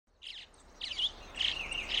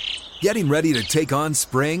Getting ready to take on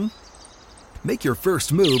spring? Make your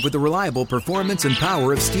first move with the reliable performance and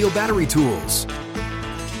power of Steel battery tools.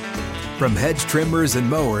 From hedge trimmers and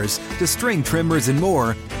mowers to string trimmers and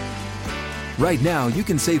more, right now you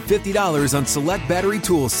can save $50 on select battery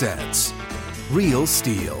tool sets. Real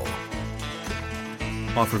Steel.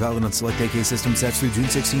 Offer valid on select AK system sets through June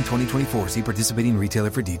 16, 2024. See participating retailer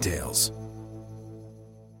for details.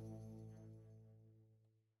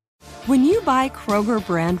 When you buy Kroger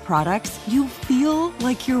brand products, you feel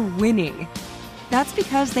like you're winning. That's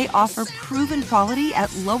because they offer proven quality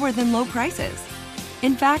at lower than low prices.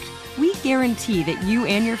 In fact, we guarantee that you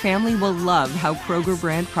and your family will love how Kroger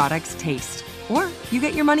brand products taste, or you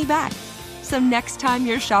get your money back. So next time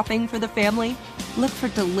you're shopping for the family, look for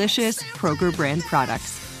delicious Kroger brand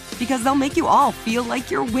products, because they'll make you all feel like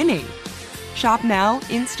you're winning. Shop now,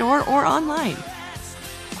 in-store, or online.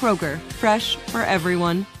 Kroger, fresh for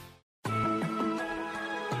everyone.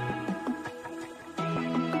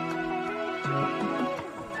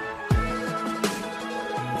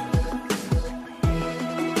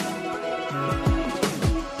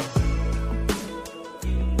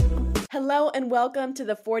 Hello and welcome to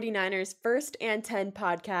the 49ers First and 10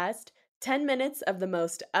 podcast, 10 minutes of the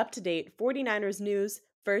most up-to-date 49ers news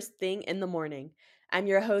first thing in the morning. I'm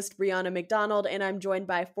your host, Brianna McDonald, and I'm joined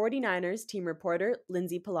by 49ers team reporter,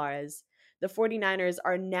 Lindsay Pilares. The 49ers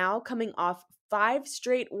are now coming off 5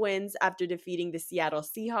 straight wins after defeating the Seattle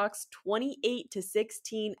Seahawks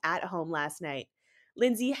 28-16 at home last night.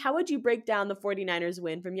 Lindsay, how would you break down the 49ers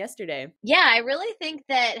win from yesterday? Yeah, I really think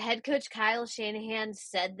that head coach Kyle Shanahan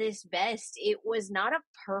said this best. It was not a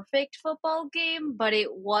perfect football game, but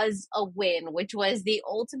it was a win, which was the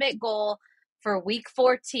ultimate goal for Week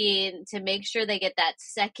 14 to make sure they get that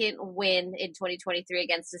second win in 2023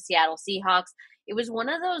 against the Seattle Seahawks. It was one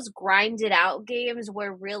of those grinded out games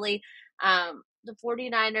where really the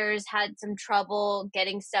 49ers had some trouble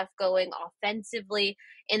getting stuff going offensively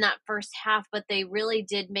in that first half, but they really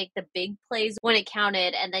did make the big plays when it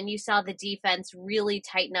counted. And then you saw the defense really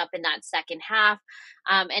tighten up in that second half.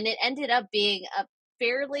 And it ended up being a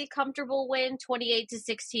fairly comfortable win,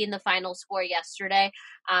 28-16, the final score yesterday.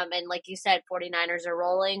 And like you said, 49ers are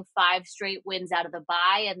rolling 5 straight wins out of the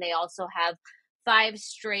bye, and they also have 5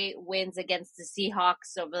 straight wins against the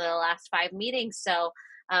Seahawks over the last 5 meetings. So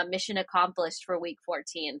mission accomplished for Week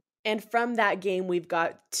 14. And from that game, we've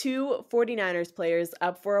got 2 49ers players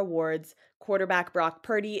up for awards. Quarterback Brock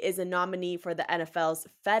Purdy is a nominee for the NFL's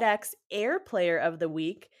FedEx Air Player of the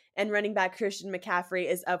Week, and running back Christian McCaffrey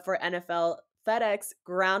is up for NFL FedEx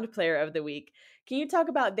Ground Player of the Week. Can you talk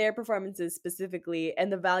about their performances specifically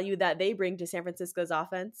and the value that they bring to San Francisco's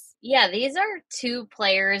offense? Yeah, these are 2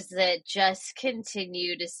 players that just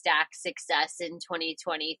continue to stack success in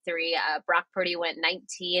 2023. Brock Purdy went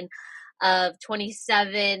 19 of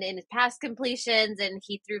 27 in his pass completions, and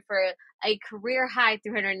he threw for a career-high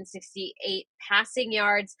 368 passing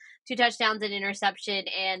yards, 2 touchdowns, an interception,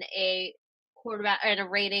 and a quarterback and a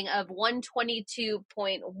rating of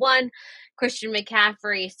 122.1. Christian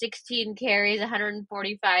McCaffrey, 16 carries,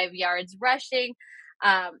 145 yards rushing,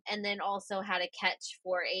 and then also had a catch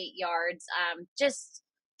for 8 yards. Just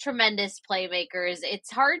tremendous playmakers.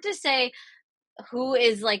 It's hard to say who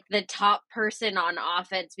is like the top person on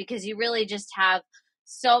offense because you really just have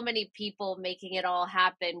so many people making it all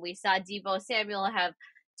happen. We saw Deebo Samuel have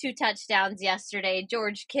 2 touchdowns yesterday.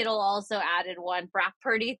 George Kittle also added 1. Brock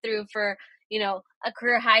Purdy threw for a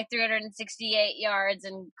career high 368 yards,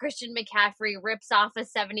 and Christian McCaffrey rips off a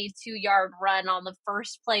 72-yard run on the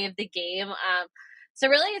first play of the game. So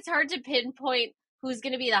really it's hard to pinpoint who's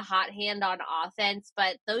going to be the hot hand on offense,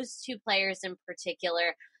 but those 2 players in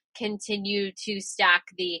particular continue to stack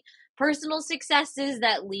the personal successes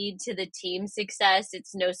that lead to the team success.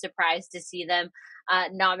 It's no surprise to see them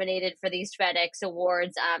nominated for these FedEx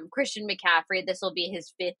awards. Christian McCaffrey, this will be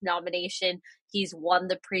his 5th nomination. He's won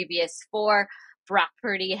the previous 4. Brock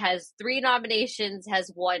Purdy has 3 nominations, has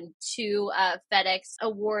won 2 FedEx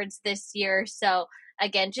awards this year. So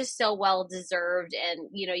again, just so well deserved. And,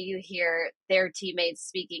 you hear their teammates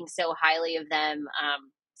speaking so highly of them.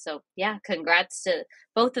 So yeah, congrats to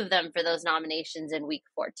both of them for those nominations in Week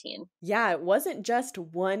 14. Yeah, it wasn't just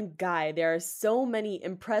one guy. There are so many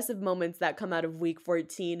impressive moments that come out of Week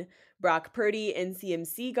 14. Brock Purdy and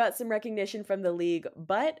CMC got some recognition from the league,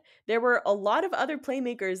 but there were a lot of other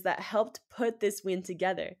playmakers that helped put this win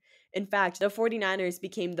together. In fact, the 49ers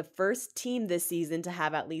became the first team this season to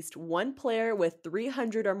have at least one player with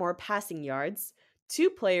 300 or more passing yards, 2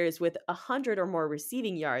 players with 100 or more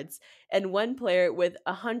receiving yards, and 1 player with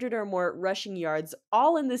 100 or more rushing yards,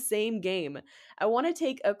 all in the same game. I want to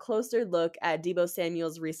take a closer look at Deebo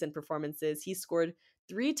Samuel's recent performances. He scored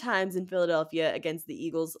 3 times in Philadelphia against the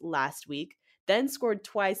Eagles last week, then scored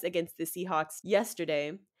twice against the Seahawks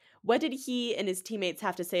yesterday. What did he and his teammates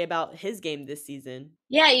have to say about his game this season?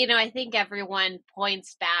 Yeah, I think everyone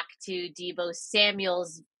points back to Deebo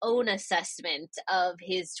Samuel's own assessment of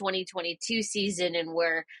his 2022 season and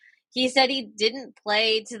where he said he didn't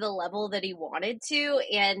play to the level that he wanted to.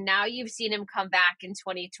 And now you've seen him come back in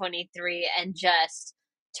 2023 and just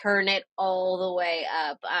turn it all the way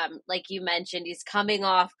up. Like you mentioned, he's coming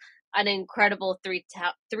off an incredible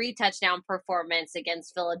three touchdown performance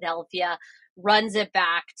against Philadelphia, runs it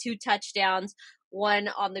back, 2 touchdowns, one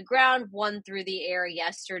on the ground, one through the air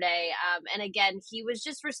yesterday. And again, he was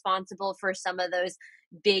just responsible for some of those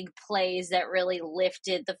big plays that really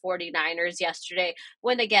lifted the 49ers yesterday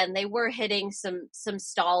when, again, they were hitting some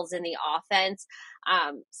stalls in the offense.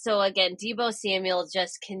 So again, Deebo Samuel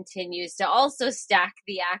just continues to also stack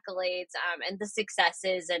the accolades and the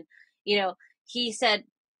successes. And, he said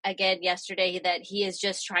again yesterday that he is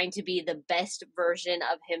just trying to be the best version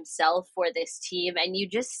of himself for this team. And you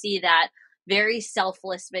just see that very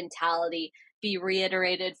selfless mentality be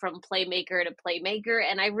reiterated from playmaker to playmaker.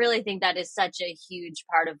 And I really think that is such a huge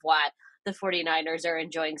part of why the 49ers are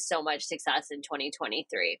enjoying so much success in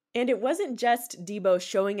 2023. And it wasn't just Deebo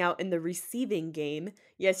showing out in the receiving game.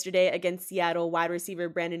 Yesterday against Seattle, wide receiver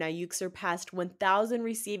Brandon Ayuk surpassed 1,000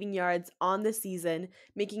 receiving yards on the season,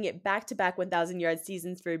 making it back-to-back 1,000-yard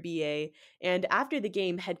seasons for BA. And after the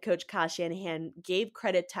game, head coach Kyle Shanahan gave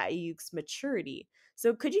credit to Ayuk's maturity.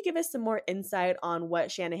 So could you give us some more insight on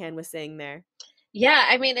what Shanahan was saying there? Yeah,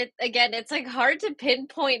 I mean, it's like hard to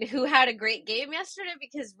pinpoint who had a great game yesterday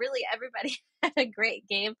because really everybody had a great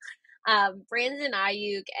game. Brandon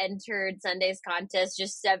Ayuk entered Sunday's contest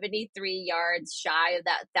just 73 yards shy of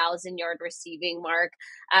that 1,000-yard receiving mark.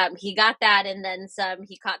 He got that and then some.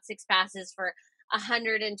 He caught 6 passes for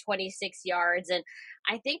 126 yards. And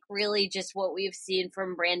I think really just what we've seen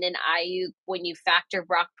from Brandon Ayuk when you factor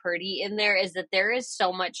Brock Purdy in there is that there is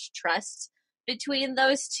so much trust between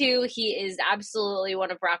those two. He is absolutely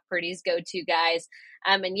one of Brock Purdy's go-to guys.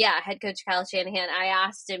 And yeah, head coach Kyle Shanahan, I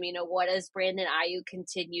asked him, what does Brandon Ayuk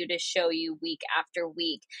continue to show you week after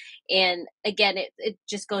week? And again, it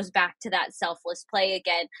just goes back to that selfless play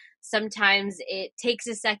again. Sometimes it takes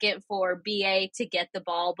a second for BA to get the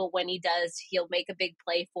ball, but when he does, he'll make a big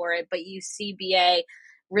play for it. But you see BA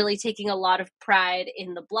really taking a lot of pride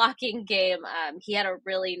in the blocking game. He had a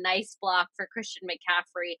really nice block for Christian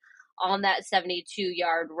McCaffrey on that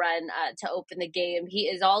 72-yard run to open the game. He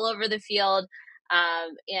is all over the field.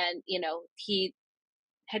 And,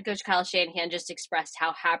 head coach Kyle Shanahan just expressed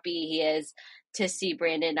how happy he is to see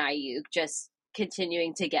Brandon Ayuk just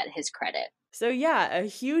continuing to get his credit. So yeah, a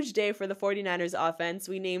huge day for the 49ers offense.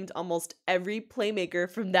 We named almost every playmaker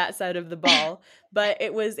from that side of the ball, but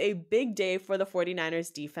it was a big day for the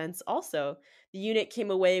 49ers defense also. The unit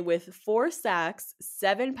came away with 4 sacks,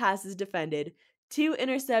 7 passes defended, 2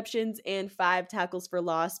 interceptions, and 5 tackles for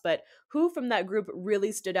loss. But who from that group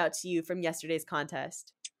really stood out to you from yesterday's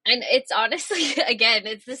contest? And it's honestly, again,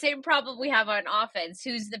 it's the same problem we have on offense.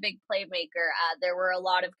 Who's the big playmaker? There were a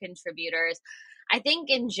lot of contributors. I think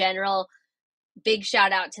in general, big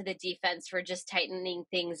shout out to the defense for just tightening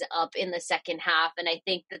things up in the second half. And I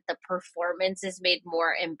think that the performance is made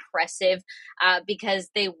more impressive because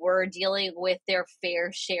they were dealing with their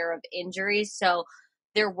fair share of injuries. So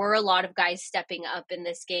there were a lot of guys stepping up in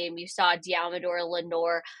this game. You saw Diamador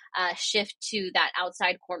Lenore shift to that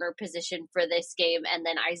outside corner position for this game. And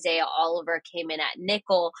then Isaiah Oliver came in at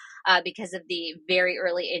nickel because of the very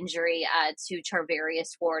early injury to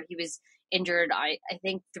Charvarius Ward. He was injured, I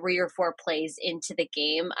think, 3 or 4 plays into the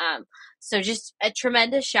game. So just a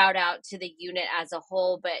tremendous shout out to the unit as a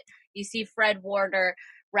whole. But you see Fred Warner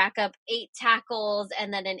rack up 8 tackles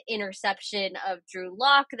and then an interception of Drew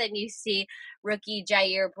Lock. Then you see rookie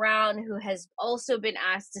Jair Brown, who has also been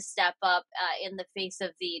asked to step up in the face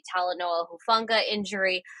of the Talanoa Hufanga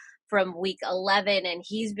injury from week 11, and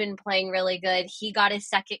he's been playing really good. He got his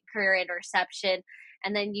second career interception.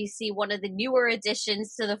 And then you see one of the newer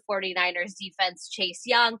additions to the 49ers defense, Chase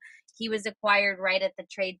Young. He was acquired right at the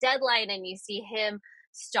trade deadline, and you see him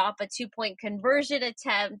stop a 2-point conversion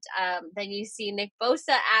attempt. Then you see Nick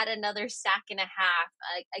Bosa add another sack and a half.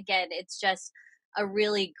 Again, it's just a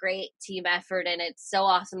really great team effort, and it's so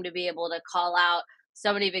awesome to be able to call out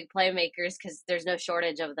so many big playmakers because there's no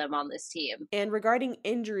shortage of them on this team. And regarding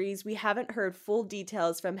injuries, we haven't heard full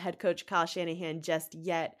details from head coach Kyle Shanahan just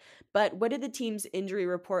yet. But what did the team's injury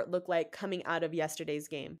report look like coming out of yesterday's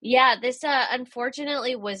game? Yeah, this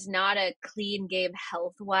unfortunately was not a clean game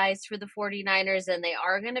health-wise for the 49ers, and they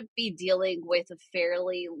are going to be dealing with a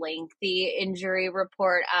fairly lengthy injury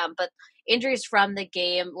report. But injuries from the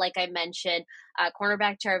game, like I mentioned,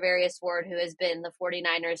 cornerback Charvarius Ward, who has been the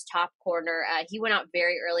 49ers' top corner, he went out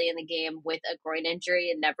very early in the game with a groin injury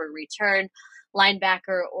and never returned.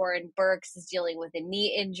 Linebacker Oren Burks is dealing with a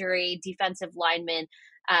knee injury. Defensive lineman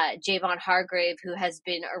Javon Hargrave, who has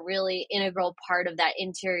been a really integral part of that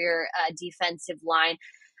interior defensive line,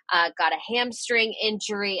 got a hamstring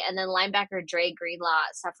injury. And then linebacker Dre Greenlaw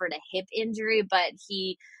suffered a hip injury, but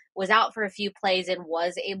he was out for a few plays and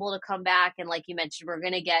was able to come back. And like you mentioned, we're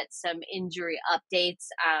going to get some injury updates,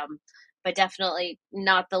 but definitely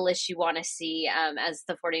not the list you want to see as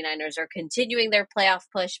the 49ers are continuing their playoff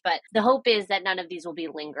push. But the hope is that none of these will be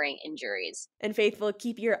lingering injuries. And Faithful,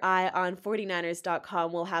 keep your eye on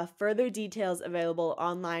 49ers.com. We'll have further details available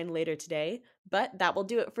online later today. But that will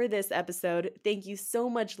do it for this episode. Thank you so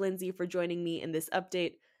much, Lindsay, for joining me in this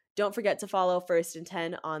update. Don't forget to follow First and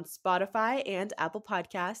 10 on Spotify and Apple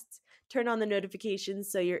Podcasts. Turn on the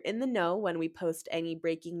notifications so you're in the know when we post any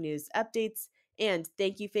breaking news updates. And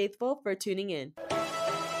thank you, Faithful, for tuning in.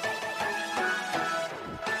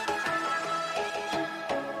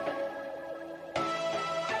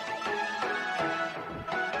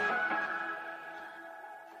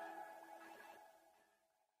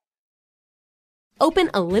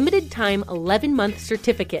 Open a limited-time 11-month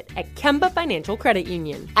certificate at Kemba Financial Credit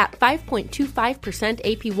Union. At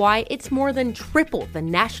 5.25% APY, it's more than triple the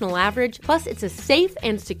national average, plus it's a safe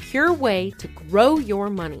and secure way to grow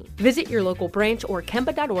your money. Visit your local branch or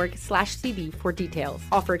kemba.org/cb for details.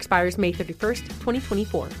 Offer expires May 31st,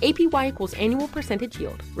 2024. APY equals annual percentage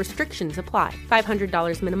yield. Restrictions apply.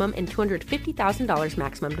 $500 minimum and $250,000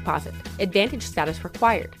 maximum deposit. Advantage status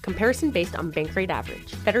required. Comparison based on bank rate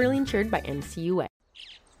average. Federally insured by NCUA.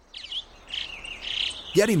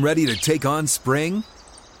 Getting ready to take on spring?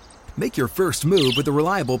 Make your first move with the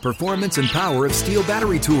reliable performance and power of Steel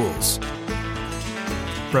battery tools.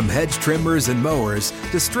 From hedge trimmers and mowers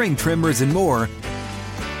to string trimmers and more,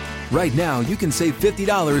 right now you can save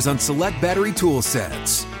 $50 on select battery tool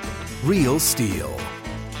sets. Real Steel.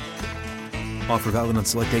 Offer valid on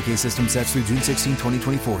select AK system sets through June 16,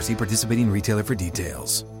 2024. See participating retailer for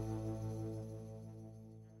details.